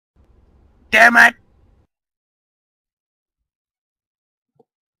damn it!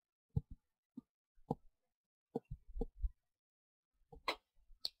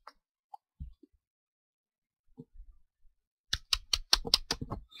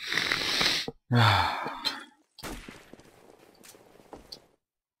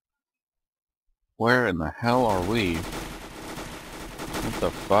 Where in the hell are we? What the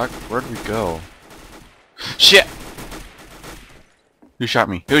fuck? Where'd we go? Shit! Who shot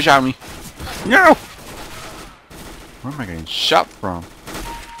me? Who shot me? No! Where am I getting shot from?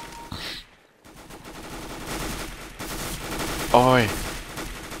 Oi!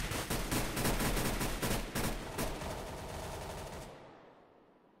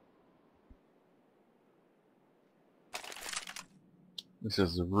 This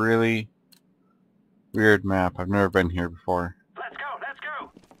is a really weird map. I've never been here before. Let's go, let's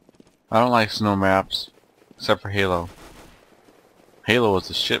go! I don't like snow maps, except for Halo. Halo was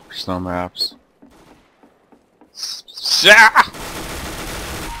the shit for snow maps. I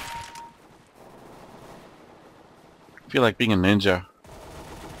feel like being a ninja.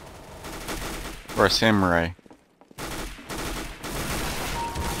 Or a samurai.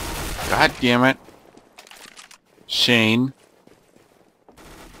 God damn it. Shane.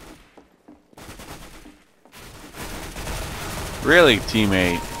 Really,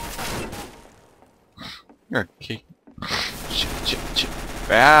 teammate? You're a kick. Shit.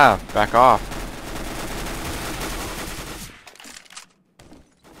 Back off.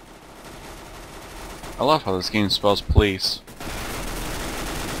 I love how this game spells police.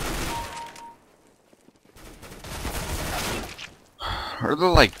 Are there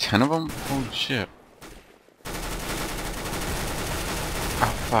like 10 of them? Holy shit.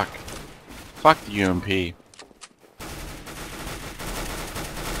 Oh fuck. Fuck the UMP.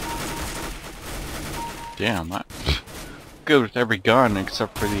 Damn, I'm good with every gun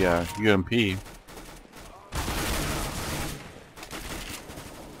except for the UMP.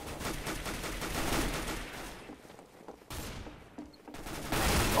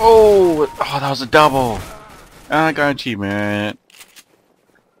 Oh, that was a double. And I got an achievement.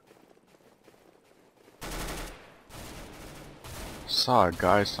 Saw a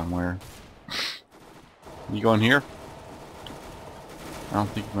guy somewhere. You going here? I don't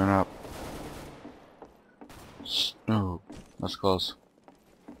think he went up. Oh, that's close.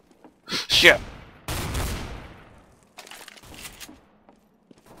 Shit!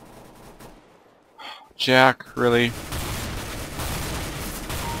 Jack, really?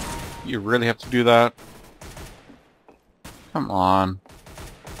 You really have to do that? Come on.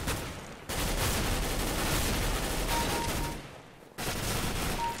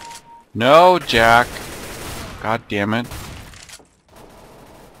 No, Jack. God damn it.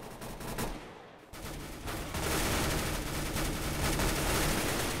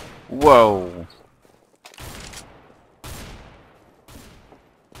 Whoa.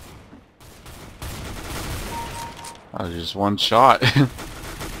 That was just one shot. It's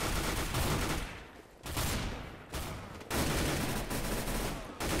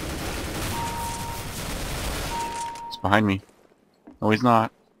behind me. No, he's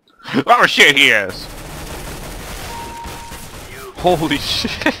not. Oh shit, he is! Holy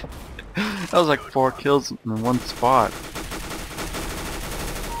shit! That was like 4 kills in one spot.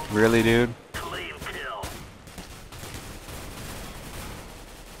 Really, dude? Clean kill.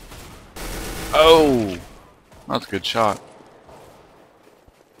 Oh! That's a good shot.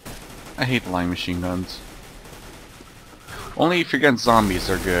 I hate line machine guns. Only if you're against zombies,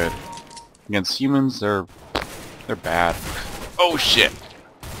 they're good. Against humans, they're bad. Oh shit!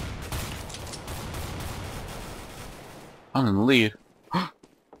 I'm in the lead. I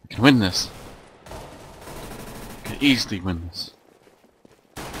can win this. I can easily win this.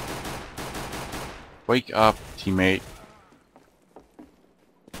 Wake up, teammate.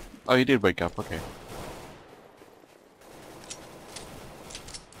 Oh, you did wake up. Okay.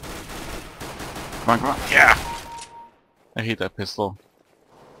 Come on. Yeah! I hate that pistol.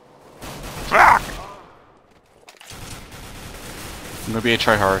 Fuck! I'm gonna be a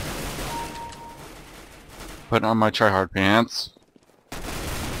tryhard. Putting on my tryhard pants.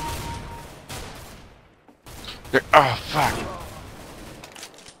 There. Oh, fuck.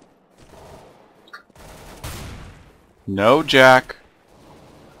 No, Jack.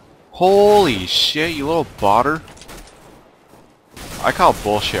 Holy shit, you little botter. I call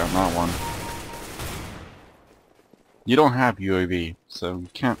bullshit on that one. You don't have UAV, so you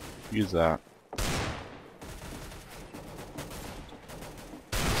can't use that.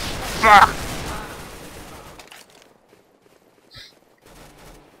 Fuck!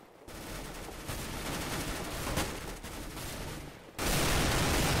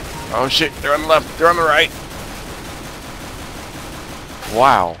 Oh shit, they're on the left, they're on the right.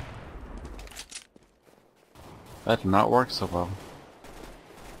 Wow. That did not work so well.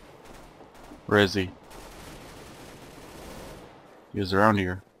 Where is he? He was around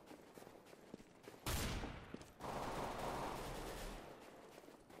here.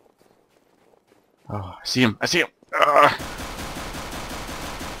 Oh, I see him, I see him.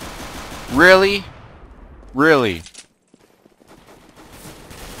 Really? Really?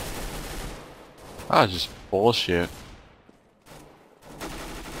 That was just bullshit.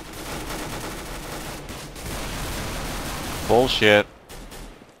 Bullshit.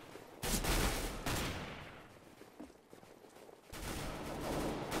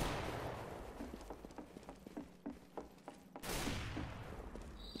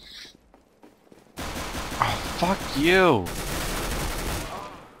 Oh, fuck you.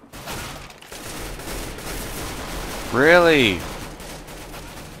 Really?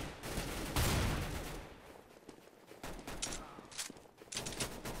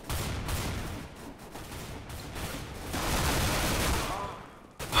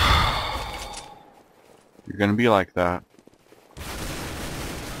 You're gonna be like that.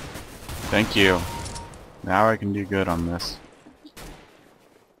 Thank you. Now I can do good on this.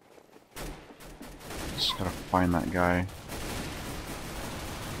 Just gotta find that guy.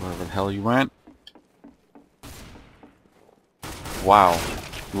 Wherever the hell he went. Wow.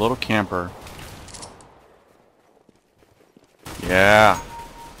 Little camper. Yeah.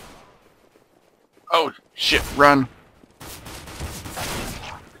 Oh, shit, run.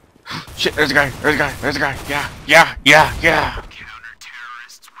 Shit, there's a guy, there's a guy, there's a guy. Yeah, yeah, yeah, yeah.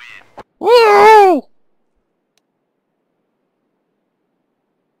 Counter-terrorists win. Woo!